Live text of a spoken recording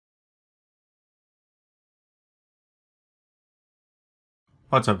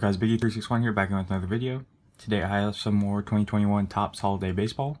What's up guys, Biggie361 here, back in with another video. Today I have some more 2021 Topps Holiday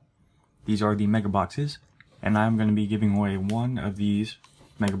Baseball. These are the mega boxes, and I'm going to be giving away one of these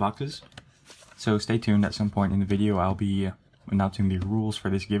mega boxes. So stay tuned. At some point in the video I'll be announcing the rules for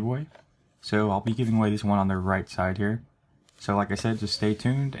this giveaway. So I'll be giving away this one on the right side here. So like I said, just stay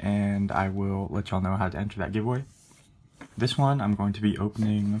tuned and I will let y'all know how to enter that giveaway. This one I'm going to be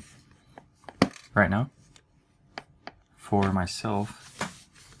opening right now for myself.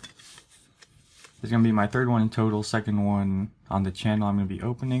 This is going to be my third one in total, second one on the channel. I'm going to be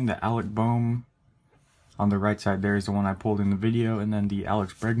opening the Alec Bohm on the right side. There is the one I pulled in the video, and then the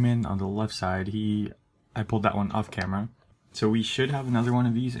Alex Bregman on the left side. I pulled that one off camera. So we should have another one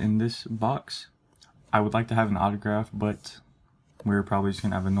of these in this box. I would like to have an autograph, but we're probably just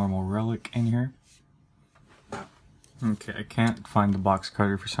going to have a normal relic in here. Okay, I can't find the box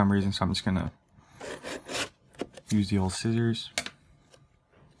cutter for some reason, so I'm just going to use the old scissors.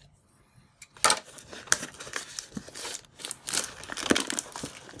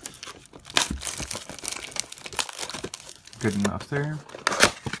 Good enough there.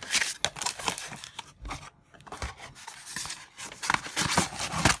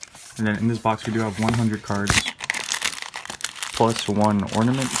 And then in this box we do have 100 cards plus one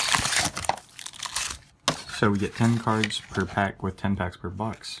ornament. So we get 10 cards per pack with 10 packs per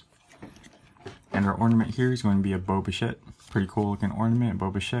box. And our ornament here is going to be a Bo Bichette. Pretty cool looking ornament. Bo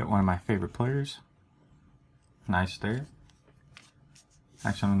Bichette, one of my favorite players. Nice there.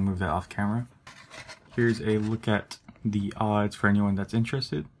 Actually, I'm going to move that off camera. Here's a look at the odds for anyone that's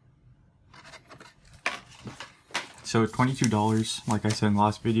interested. So $22, like I said in the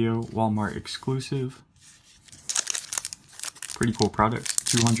last video, Walmart exclusive. Pretty cool product.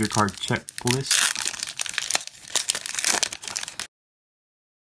 200 card checklist.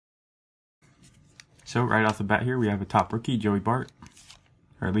 So right off the bat here we have a top rookie, Joey Bart,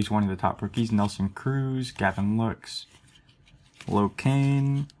 or at least one of the top rookies. Nelson Cruz, Gavin Lux,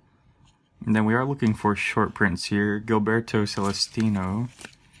 Locaine. And then we are looking for short prints here. Gilberto Celestino.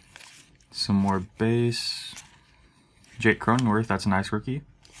 Some more base. Jake Cronenworth, that's a nice rookie.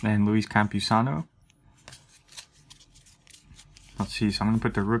 And Luis Campusano. Let's see, so I'm going to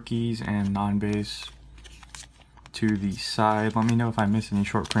put the rookies and non-base to the side. Let me know if I miss any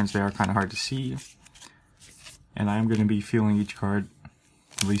short prints. They are kind of hard to see. And I am going to be feeling each card,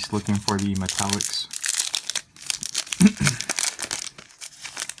 at least looking for the metallics.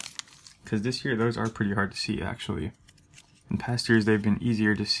 Because this year, those are pretty hard to see, actually. In past years, they've been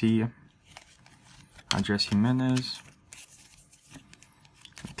easier to see. Andres Jimenez,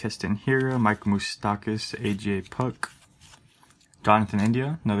 Keston Hiura, Mike Moustakas, AJ Puck, Jonathan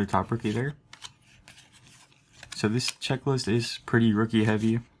India, another top rookie there. So this checklist is pretty rookie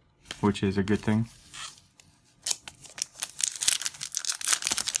heavy, which is a good thing.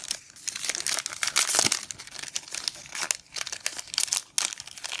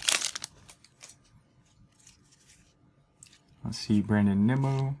 Let's see, Brandon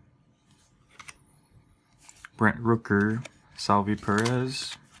Nimmo, Brent Rooker, Salvi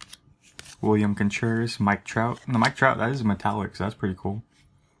Perez, William Contreras, Mike Trout. And the Mike Trout, that is a metallic, so that's pretty cool.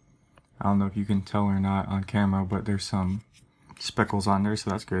 I don't know if you can tell or not on camera, but there's some speckles on there, so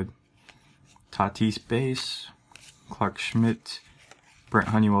that's good. Tatis base, Clark Schmidt, Brent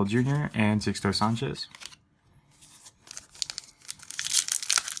Honeywell Jr., and Sixto Sanchez.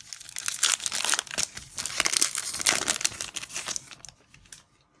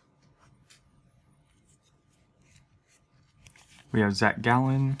 We have Zach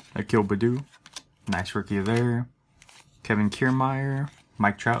Gallen, Akil Baddoo, nice rookie there. Kevin Kiermaier,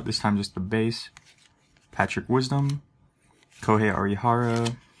 Mike Trout, this time just the base. Patrick Wisdom, Kohei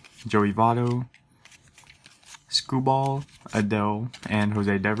Arihara, Joey Votto, Skubal, Adele, and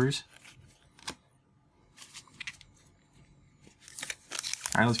Jose Devers.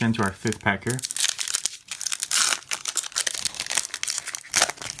 Alright, let's get into our fifth pack here.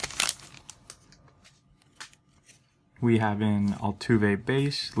 We have in Altuve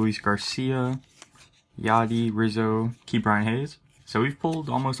base, Luis Garcia, Yadi, Rizzo, Ke'Bryan Hayes. So we've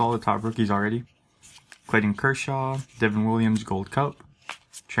pulled almost all the top rookies already. Clayton Kershaw, Devin Williams Gold Cup,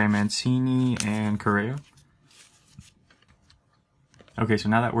 Trey Mancini, and Correa. Okay, so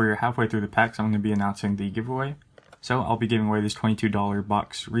now that we're halfway through the packs, I'm going to be announcing the giveaway. So I'll be giving away this $22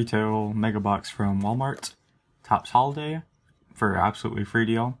 box retail mega box from Walmart, Topps Holiday, for absolutely free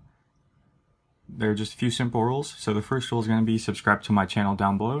to y'all. There are just a few simple rules. So the first rule is going to be subscribe to my channel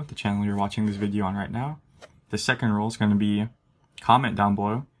down below, the channel you're watching this video on right now. The second rule is going to be comment down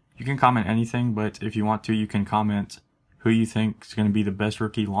below. You can comment anything, but if you want to, you can comment who you think is going to be the best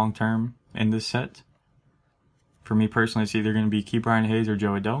rookie long term in this set. For me personally, it's either going to be Ke'Bryan Hayes or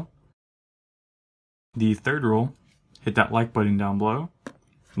Joe Adell. The third rule, hit that like button down below.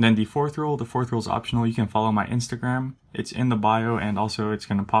 And then the fourth rule is optional. You can follow my Instagram. It's in the bio, and also it's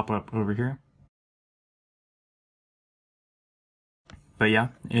going to pop up over here. But yeah,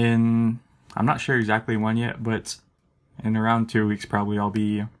 I'm not sure exactly when yet, but in around 2 weeks probably I'll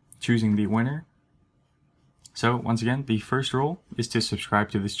be choosing the winner. So once again, the first rule is to subscribe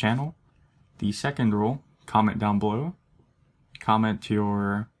to this channel. The second rule, comment down below. Comment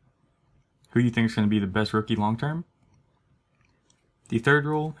who you think is going to be the best rookie long term. The third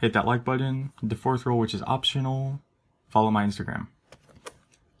rule, hit that like button. The fourth rule, which is optional, follow my Instagram.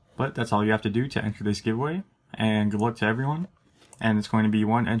 But that's all you have to do to enter this giveaway. And good luck to everyone. And it's going to be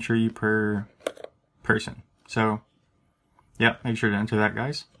 1 entry per person. So yeah, make sure to enter that,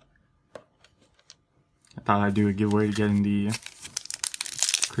 guys. I thought I'd do a giveaway to get in the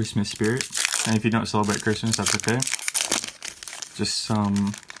Christmas spirit. And if you don't celebrate Christmas, that's okay. Just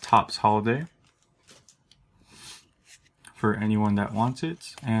some Topps holiday for anyone that wants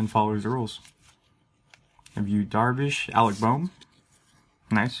it and follows the rules. Have you Darvish, Alec Bohm.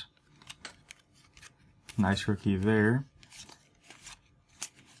 Nice. Nice rookie there.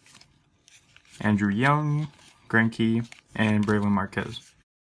 Andrew Young, Greinke, and Braylon Marquez.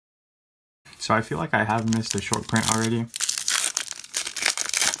 So I feel like I have missed a short print already.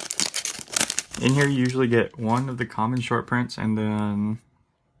 In here you usually get one of the common short prints and then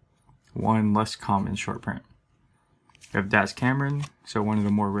one less common short print. You have Daz Cameron, so one of the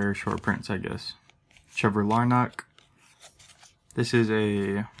more rare short prints, I guess. Trevor Larnach. This is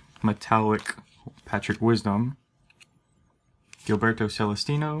a metallic Patrick Wisdom. Gilberto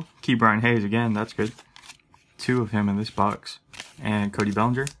Celestino. Ke'Bryan Hayes again, that's good. 2 of him in this box. And Cody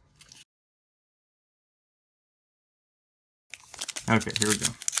Bellinger. Okay, here we go.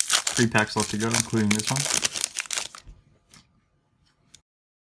 3 packs left to go, including this one.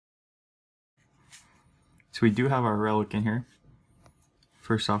 So we do have our relic in here.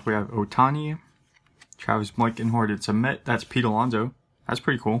 First off, we have Ohtani, Travis Blankenhorn. It's a Met. That's Pete Alonso. That's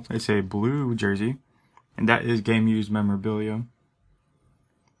pretty cool. It's a blue jersey. And that is game used memorabilia.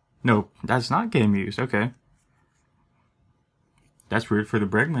 No, that's not game used. Okay. That's weird. For the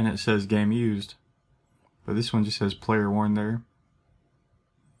Bregman, it says game used. But this one just says player worn there.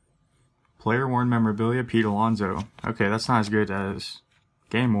 Player worn memorabilia, Pete Alonso. Okay, that's not as good as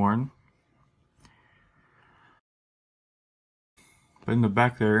game worn. But in the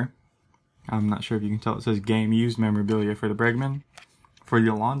back there, I'm not sure if you can tell, it says game used memorabilia for the Bregman. For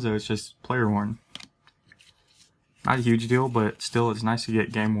the Alonso, it's just player worn. Not a huge deal, but still it's nice to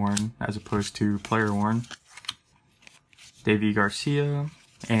get game worn as opposed to player worn. Deivi Garcia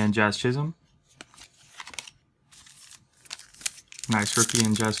and Jazz Chisholm. Nice rookie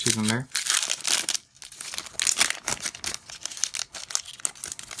and Jazz Chisholm there.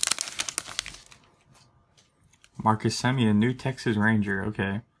 Marcus Semien, new Texas Ranger.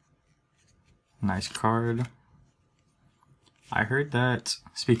 Okay. Nice card. I heard that,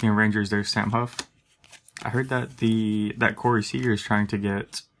 speaking of Rangers, there's Sam Huff. I heard that that Corey Seager is trying to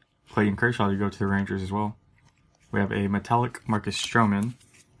get Clayton Kershaw to go to the Rangers as well. We have a metallic Marcus Stroman,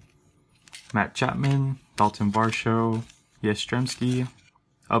 Matt Chapman, Dalton Varsho, Yastrzemski,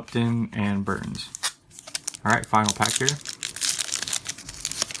 Upton, and Burns. Alright, final pack here.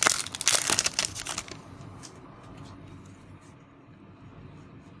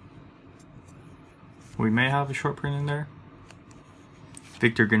 We may have a short print in there.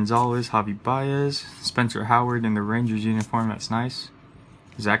 Victor Gonzalez, Javi Baez, Spencer Howard in the Rangers uniform, that's nice.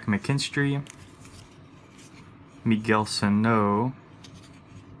 Zach McKinstry, Miguel Sano,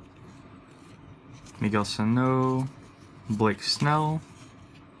 Blake Snell,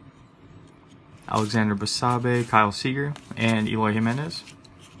 Alexander Basabe, Kyle Seager, and Eloy Jimenez.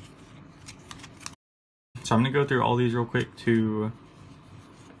 So I'm going to go through all these real quick to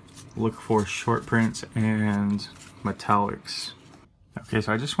look for short prints and metallics. Okay,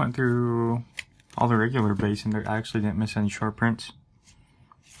 so I just went through all the regular base and I actually didn't miss any short prints.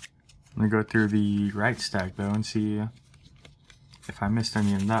 I'm going to go through the right stack though and see if I missed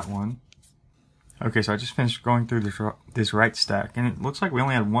any in that one. Okay, so I just finished going through this right stack and it looks like we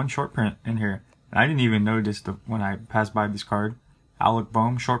only had one short print in here. I didn't even notice when I passed by this card. Alec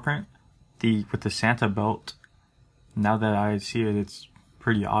Bohm short print, with the Santa belt. Now that I see it, it's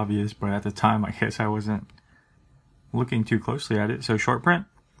pretty obvious, but at the time I guess I wasn't looking too closely at it. So short print,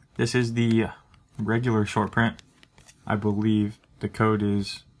 this is the regular short print. I believe the code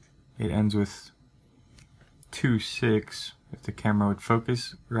is, it ends with 26 if the camera would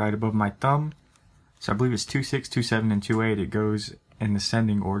focus right above my thumb. So I believe it's 26, 27, and 28. It goes in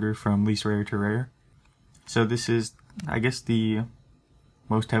ascending order from least rare to rare. So this is, I guess, the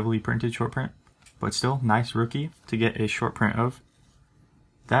most heavily printed short print, but still nice rookie to get a short print of.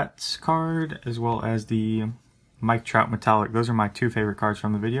 That card, as well as the Mike Trout Metallic, those are my two favorite cards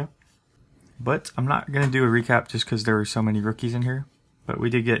from the video. But I'm not going to do a recap just because there were so many rookies in here. But we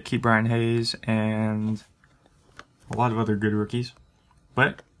did get Ke'Bryan Hayes and a lot of other good rookies.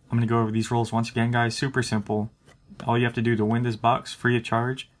 But I'm going to go over these rules once again, guys. Super simple. All you have to do to win this box free of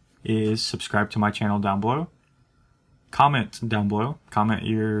charge is subscribe to my channel down below. Comment down below. Comment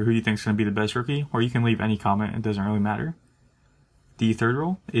who you think is going to be the best rookie, or you can leave any comment. It doesn't really matter. The third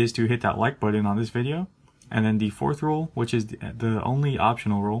rule is to hit that like button on this video. And then the fourth rule, which is the only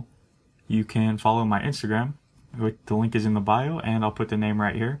optional rule, you can follow my Instagram. The link is in the bio, and I'll put the name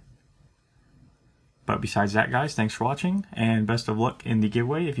right here. But besides that, guys, thanks for watching, and best of luck in the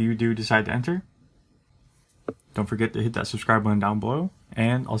giveaway if you do decide to enter. Don't forget to hit that subscribe button down below,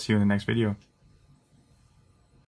 and I'll see you in the next video.